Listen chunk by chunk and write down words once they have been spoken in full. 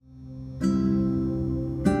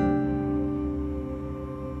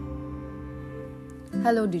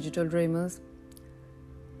Hello, digital dreamers.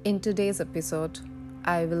 In today's episode,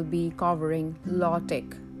 I will be covering law tech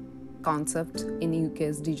concept in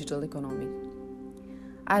UK's digital economy.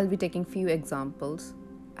 I'll be taking few examples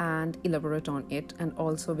and elaborate on it, and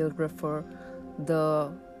also will refer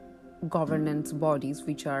the governance bodies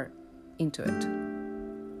which are into it.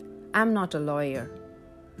 I'm not a lawyer,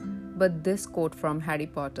 but this quote from Harry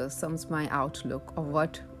Potter sums my outlook of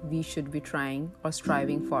what we should be trying or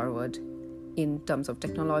striving forward in terms of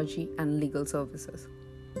technology and legal services.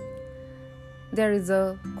 There is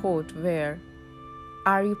a quote where,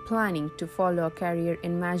 "Are you planning to follow a career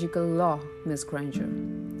in magical law, Miss Granger?"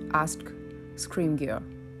 asked Scrimgeour.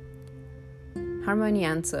 Hermione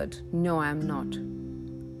answered, "No, I am not."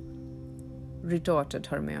 Retorted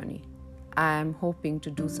Hermione, "I am hoping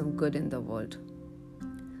to do some good in the world."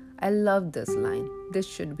 I love this line. This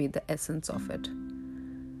should be the essence of it.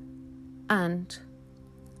 And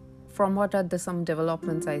from what are some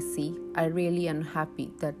developments I see, I really am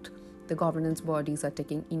happy that the governance bodies are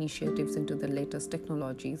taking initiatives into the latest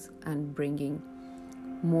technologies and bringing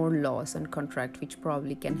more laws and contracts which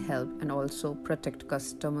probably can help and also protect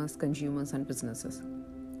customers, consumers and businesses.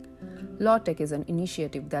 LawTech is an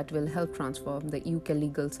initiative that will help transform the UK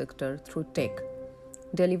legal sector through tech,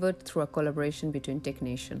 delivered through a collaboration between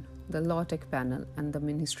TechNation, the LawTech panel and the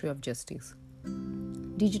Ministry of Justice.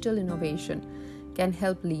 Digital innovation can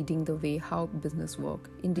help leading the way how business work.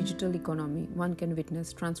 In digital economy, one can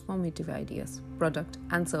witness transformative ideas, product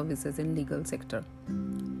and services in legal sector.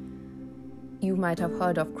 You might have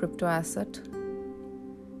heard of crypto asset.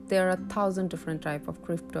 There are 1,000 different types of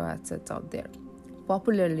crypto assets out there.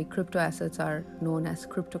 Popularly, crypto assets are known as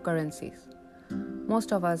cryptocurrencies.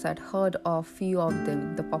 Most of us had heard of few of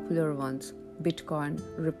them, the popular ones, Bitcoin,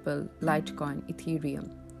 Ripple, Litecoin, Ethereum,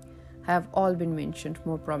 have all been mentioned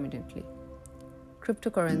more prominently.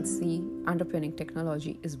 Cryptocurrency underpinning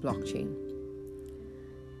technology is blockchain.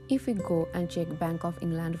 If we go and check Bank of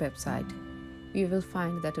England website, we will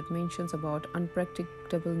find that it mentions about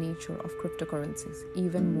unpredictable nature of cryptocurrencies,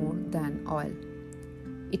 even more than oil.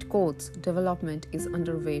 It quotes, "Development is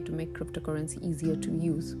underway to make cryptocurrency easier to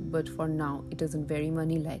use, but for now it isn't very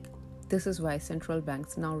money-like. This is why central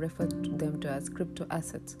banks now refer to them as crypto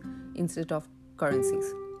assets instead of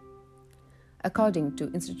currencies." According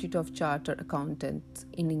to Institute of Chartered Accountants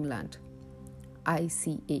in England,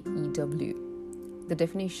 ICAEW, the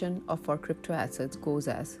definition for crypto assets goes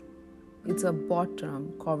as, it's a broad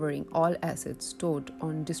term covering all assets stored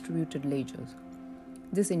on distributed ledgers.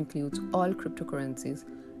 This includes all cryptocurrencies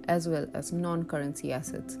as well as non-currency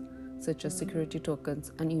assets such as security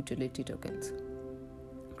tokens and utility tokens.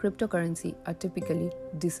 Cryptocurrency are typically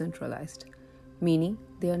decentralized, meaning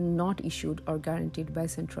they are not issued or guaranteed by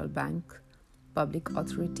central banks, public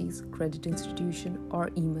authorities, credit institution, or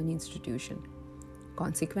e-money institution.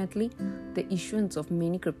 Consequently, the issuance of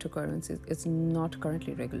many cryptocurrencies is not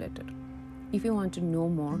currently regulated. If you want to know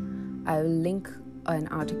more, I will link an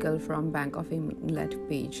article from Bank of England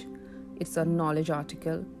page. It's a knowledge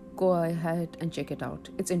article. Go ahead and check it out.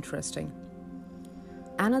 It's interesting.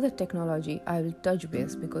 Another technology I will touch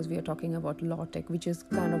base, because we are talking about law tech, which is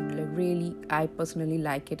kind of really, I personally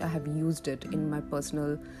like it. I have used it in my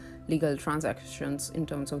personal legal transactions in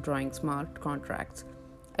terms of drawing smart contracts.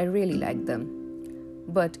 I really like them.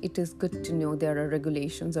 But it is good to know there are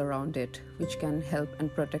regulations around it which can help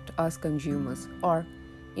and protect us consumers, or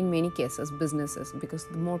in many cases businesses, because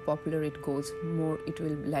the more popular it goes, more it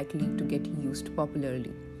will likely to get used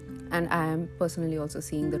popularly. And I am personally also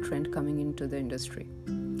seeing the trend coming into the industry.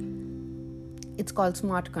 It's called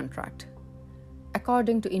smart contract.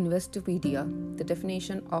 According to Investopedia, the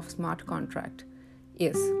definition of smart contract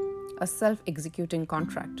is a self-executing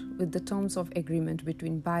contract with the terms of agreement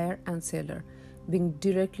between buyer and seller being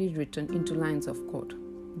directly written into lines of code.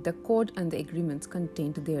 The code and the agreements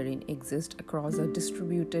contained therein exist across a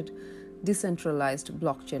distributed, decentralized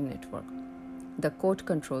blockchain network. The code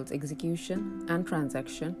controls execution and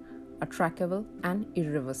transaction are trackable and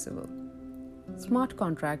irreversible. Smart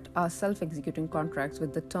contracts are self-executing contracts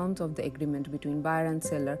with the terms of the agreement between buyer and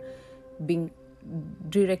seller being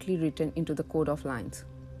directly written into the code of lines.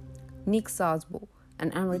 Nick Szabo,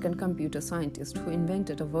 an American computer scientist who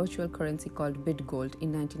invented a virtual currency called BitGold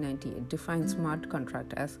in 1998, defined smart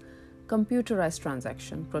contract as computerized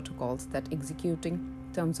transaction protocols that executing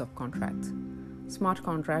terms of contracts. Smart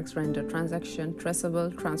contracts render transaction traceable,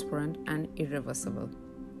 transparent, and irreversible,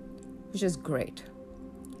 which is great.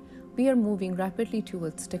 We are moving rapidly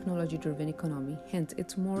towards technology-driven economy, hence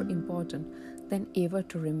it's more important than ever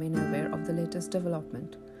to remain aware of the latest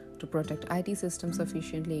development, to protect IT systems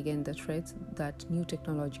sufficiently against the threats that new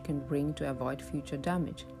technology can bring to avoid future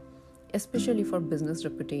damage. especially for business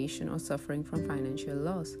reputation or suffering from financial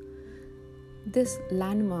loss. This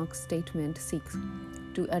landmark statement seeks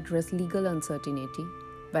to address legal uncertainty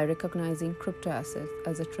by recognizing crypto assets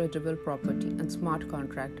as a tradable property and smart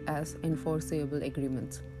contract as enforceable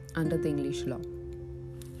agreements under the English law.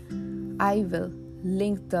 I will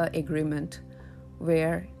link the agreement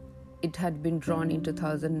where it had been drawn in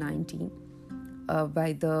 2019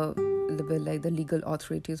 by the legal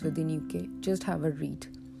authorities within UK. Just have a read.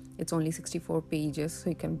 It's only 64 pages, so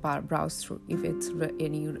you can browse through if it's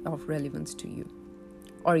any of relevance to you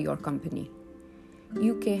or your company.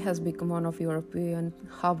 UK has become one of European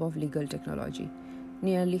hub of legal technology.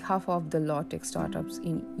 Nearly half of the law tech startups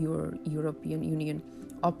in European Union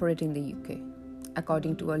operate in the UK,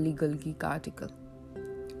 according to a Legal Geek article.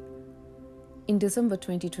 In December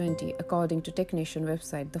 2020, according to TechNation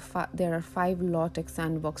website, there are 5 law tech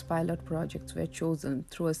sandbox pilot projects were chosen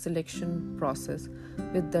through a selection process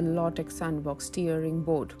with the Law Tech Sandbox Steering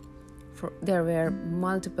Board. There were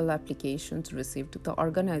multiple applications received. The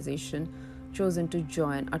organization chosen to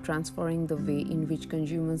join are transforming the way in which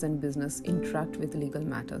consumers and business interact with legal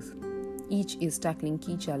matters. Each is tackling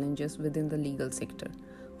key challenges within the legal sector.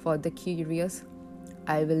 For the curious,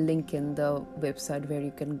 I will link in the website where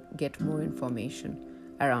you can get more information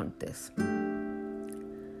around this.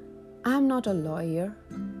 I am not a lawyer,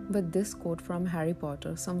 but this quote from Harry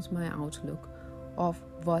Potter sums my outlook of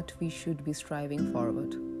what we should be striving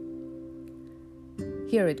forward.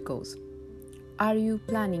 Here it goes. Are you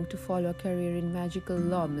planning to follow a career in magical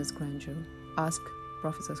law, Miss Granger? Asked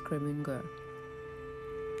Professor Screaming.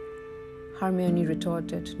 Hermione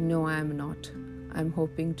retorted, No, I am not. I'm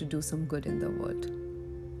hoping to do some good in the world.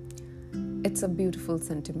 It's a beautiful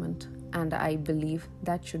sentiment, and I believe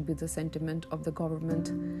that should be the sentiment of the government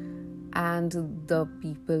and the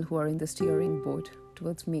people who are in the steering board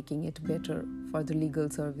towards making it better for the legal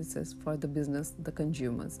services, for the business, the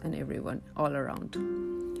consumers, and everyone all around.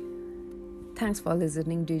 Thanks for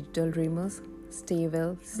listening, Digital Dreamers. Stay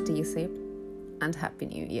well, stay safe, and Happy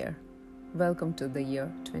New Year. Welcome to the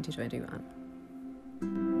year 2021.